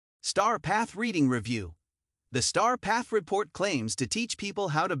Star Path Reading Review. The Star Path Report claims to teach people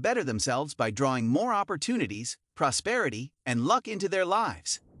how to better themselves by drawing more opportunities, prosperity, and luck into their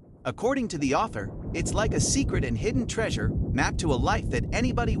lives. According to the author, it's like a secret and hidden treasure mapped to a life that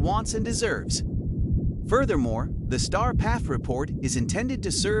anybody wants and deserves. Furthermore, the Star Path Report is intended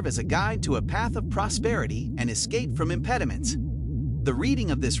to serve as a guide to a path of prosperity and escape from impediments. The reading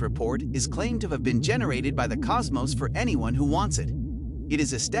of this report is claimed to have been generated by the cosmos for anyone who wants it. It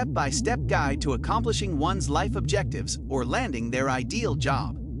is a step-by-step guide to accomplishing one's life objectives or landing their ideal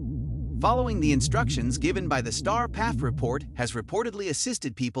job. Following the instructions given by the Star Path Report has reportedly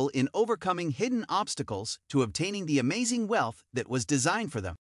assisted people in overcoming hidden obstacles to obtaining the amazing wealth that was designed for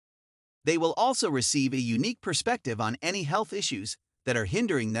them. They will also receive a unique perspective on any health issues that are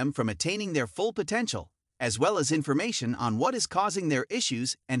hindering them from attaining their full potential, as well as information on what is causing their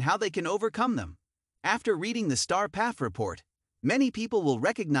issues and how they can overcome them. After reading the Star Path Report, many people will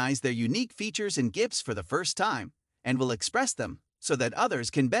recognize their unique features and gifts for the first time and will express them so that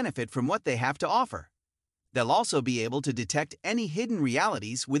others can benefit from what they have to offer. They'll also be able to detect any hidden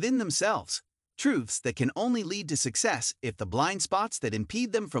realities within themselves, truths that can only lead to success if the blind spots that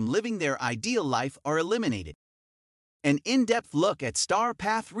impede them from living their ideal life are eliminated. An in-depth look at Star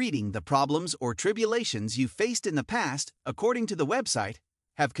Path reading the problems or tribulations you faced in the past, according to the website,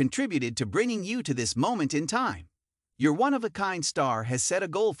 have contributed to bringing you to this moment in time. Your one-of-a-kind star has set a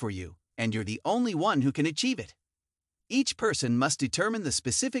goal for you, and you're the only one who can achieve it. Each person must determine the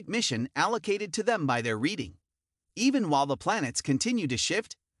specific mission allocated to them by their reading. Even while the planets continue to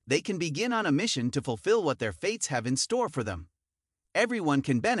shift, they can begin on a mission to fulfill what their fates have in store for them. Everyone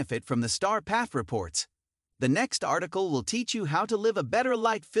can benefit from the Star Path Reports. The next article will teach you how to live a better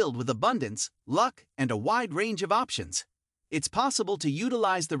life filled with abundance, luck, and a wide range of options. It's possible to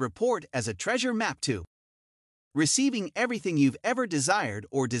utilize the report as a treasure map to receiving everything you've ever desired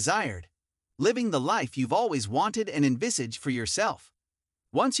or desired, living the life you've always wanted and envisaged for yourself.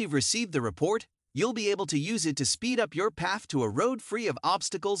 Once you've received the report, you'll be able to use it to speed up your path to a road free of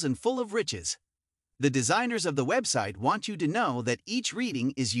obstacles and full of riches. The designers of the website want you to know that each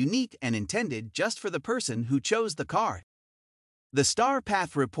reading is unique and intended just for the person who chose the card. The Star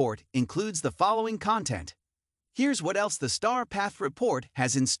Path Report includes the following content. Here's what else the Star Path Report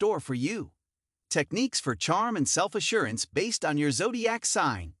has in store for you. Techniques for charm and self-assurance based on your zodiac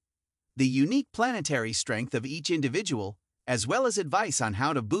sign. The unique planetary strength of each individual, as well as advice on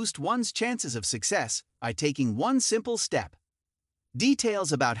how to boost one's chances of success by taking one simple step.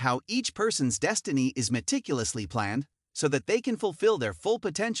 Details about how each person's destiny is meticulously planned so that they can fulfill their full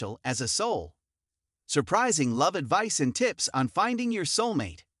potential as a soul. Surprising love advice and tips on finding your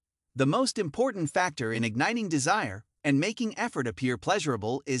soulmate. The most important factor in igniting desire and making effort appear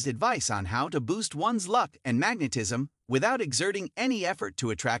pleasurable is advice on how to boost one's luck and magnetism without exerting any effort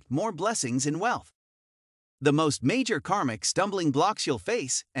to attract more blessings and wealth. The most major karmic stumbling blocks you'll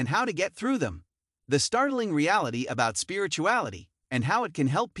face and how to get through them. The startling reality about spirituality and how it can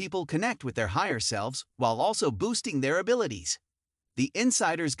help people connect with their higher selves while also boosting their abilities. The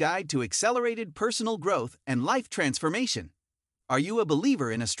Insider's Guide to Accelerated Personal Growth and Life Transformation. Are you a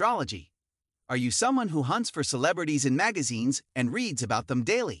believer in astrology? Are you someone who hunts for celebrities in magazines and reads about them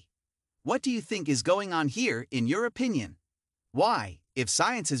daily? What do you think is going on here in your opinion? Why, if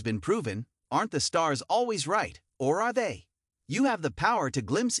science has been proven, aren't the stars always right, or are they? You have the power to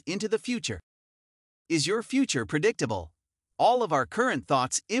glimpse into the future. Is your future predictable? All of our current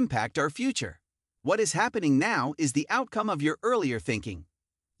thoughts impact our future. What is happening now is the outcome of your earlier thinking.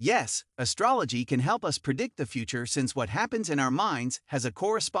 Yes, astrology can help us predict the future since what happens in our minds has a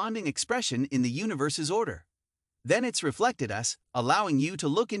corresponding expression in the universe's order. Then it's reflected us, allowing you to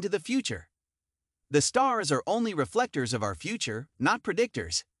look into the future. The stars are only reflectors of our future, not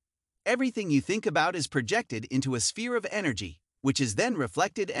predictors. Everything you think about is projected into a sphere of energy, which is then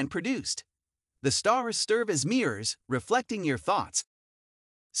reflected and produced. The stars serve as mirrors, reflecting your thoughts.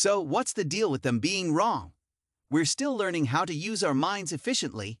 So, what's the deal with them being wrong? We're still learning how to use our minds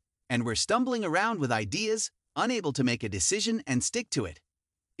efficiently, and we're stumbling around with ideas, unable to make a decision and stick to it.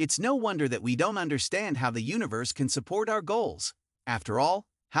 It's no wonder that we don't understand how the universe can support our goals. After all,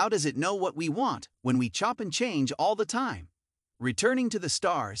 how does it know what we want when we chop and change all the time? Returning to the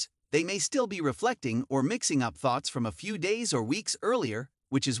stars, they may still be reflecting or mixing up thoughts from a few days or weeks earlier,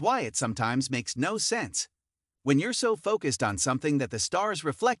 which is why it sometimes makes no sense. When you're so focused on something that the stars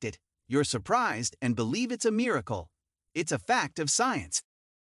reflect it, you're surprised and believe it's a miracle. It's a fact of science.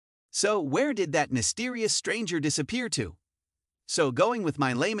 So where did that mysterious stranger disappear to? So going with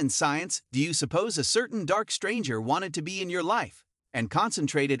my layman's science, do you suppose a certain dark stranger wanted to be in your life and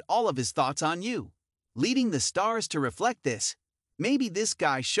concentrated all of his thoughts on you, leading the stars to reflect this? Maybe this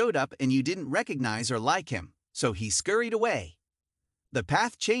guy showed up and you didn't recognize or like him, so he scurried away. The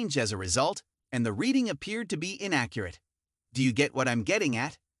path changed as a result, and the reading appeared to be inaccurate. Do you get what I'm getting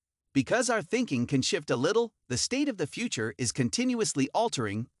at? Because our thinking can shift a little, the state of the future is continuously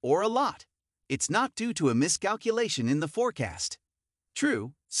altering, or a lot. It's not due to a miscalculation in the forecast.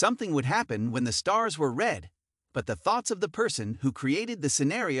 True, something would happen when the stars were red, but the thoughts of the person who created the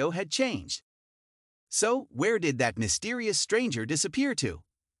scenario had changed. So, where did that mysterious stranger disappear to?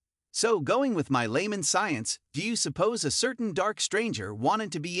 So, going with my layman science, do you suppose a certain dark stranger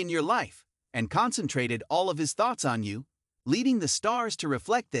wanted to be in your life and concentrated all of his thoughts on you, leading the stars to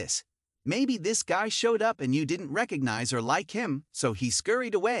reflect this? Maybe this guy showed up and you didn't recognize or like him, so he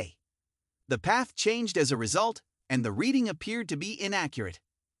scurried away. The path changed as a result, and the reading appeared to be inaccurate.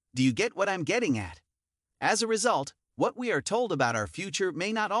 Do you get what I'm getting at? As a result, what we are told about our future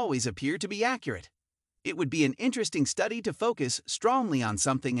may not always appear to be accurate. It would be an interesting study to focus strongly on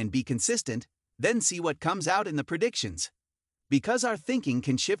something and be consistent, then see what comes out in the predictions. Because our thinking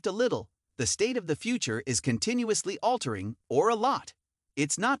can shift a little, the state of the future is continuously altering, or a lot.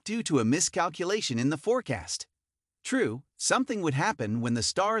 It's not due to a miscalculation in the forecast. True, something would happen when the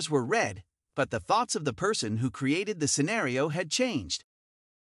stars were red, but the thoughts of the person who created the scenario had changed.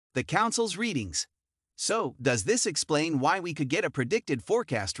 The council's readings. So, does this explain why we could get a predicted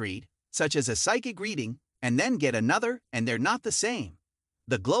forecast read, such as a psychic reading, and then get another, and they're not the same?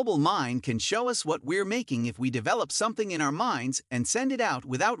 The global mind can show us what we're making if we develop something in our minds and send it out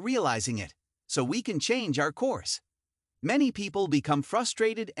without realizing it, so we can change our course. Many people become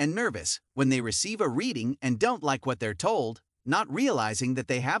frustrated and nervous when they receive a reading and don't like what they're told, not realizing that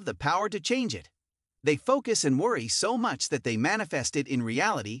they have the power to change it. They focus and worry so much that they manifest it in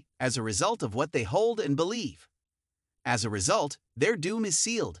reality as a result of what they hold and believe. As a result, their doom is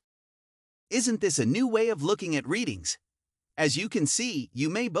sealed. Isn't this a new way of looking at readings? As you can see, you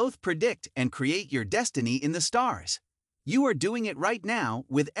may both predict and create your destiny in the stars. You are doing it right now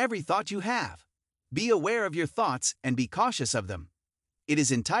with every thought you have. Be aware of your thoughts and be cautious of them. It is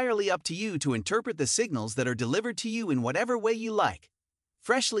entirely up to you to interpret the signals that are delivered to you in whatever way you like.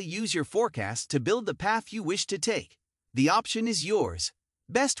 Freshly use your forecast to build the path you wish to take. The option is yours.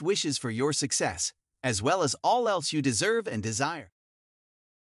 Best wishes for your success, as well as all else you deserve and desire.